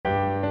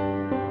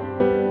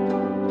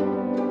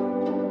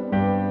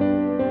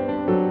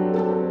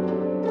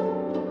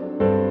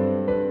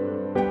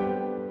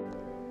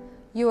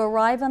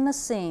arrive on the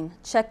scene,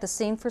 check the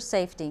scene for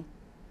safety.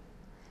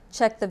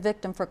 Check the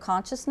victim for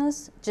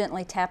consciousness,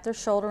 gently tap their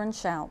shoulder and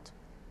shout.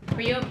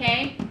 Are you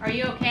okay? Are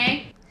you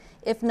okay?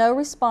 If no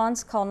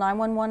response, call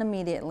 911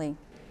 immediately.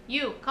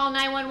 You, call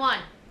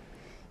 911.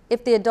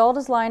 If the adult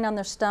is lying on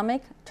their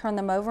stomach, turn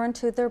them over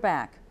into their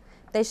back.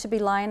 They should be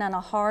lying on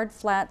a hard,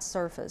 flat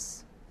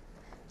surface.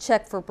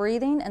 Check for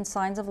breathing and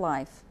signs of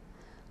life.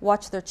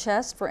 Watch their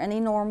chest for any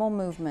normal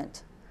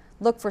movement.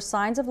 Look for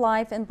signs of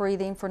life and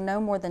breathing for no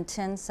more than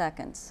 10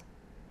 seconds.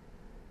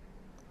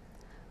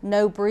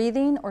 No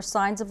breathing or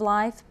signs of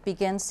life,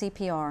 begin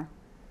CPR.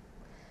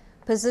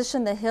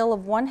 Position the heel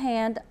of one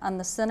hand on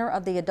the center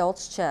of the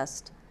adult's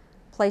chest.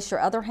 Place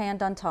your other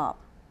hand on top.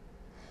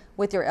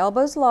 With your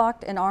elbows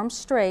locked and arms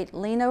straight,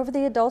 lean over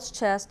the adult's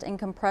chest and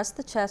compress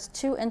the chest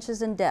 2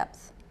 inches in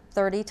depth,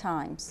 30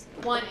 times.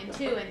 1 and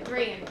 2 and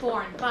 3 and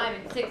 4 and 5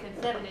 and 6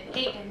 and 7 and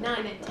 8 and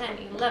 9 and 10,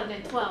 11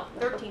 and 12,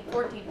 13,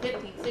 14,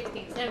 15,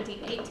 16, 17,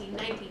 18,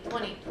 19,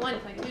 20, 21,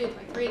 22,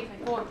 23,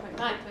 24,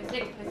 25,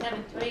 26,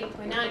 27, 28,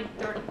 29,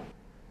 30.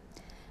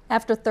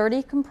 After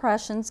 30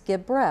 compressions,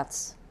 give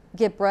breaths.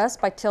 Give breaths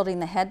by tilting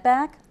the head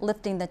back,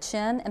 lifting the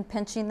chin, and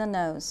pinching the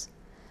nose.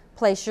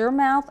 Place your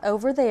mouth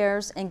over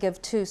theirs and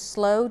give 2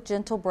 slow,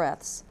 gentle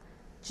breaths,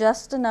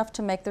 just enough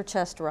to make their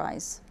chest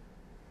rise.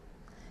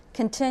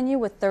 Continue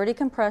with 30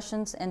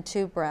 compressions and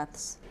 2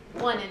 breaths.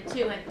 1 and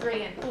 2 and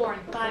 3 and 4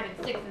 and 5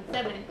 and 6 and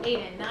 7 and 8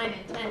 and 9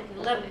 and 10 and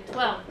 11 and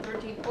 12,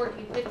 13,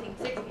 14, 15,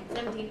 16,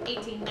 17,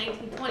 18,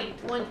 19, 20,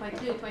 21,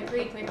 22,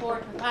 23, 24,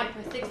 25,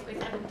 26,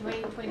 27,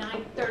 28,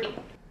 29, 30.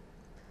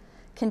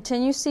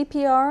 Continue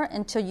CPR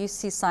until you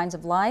see signs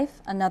of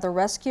life, another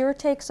rescuer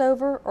takes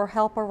over, or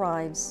help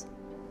arrives.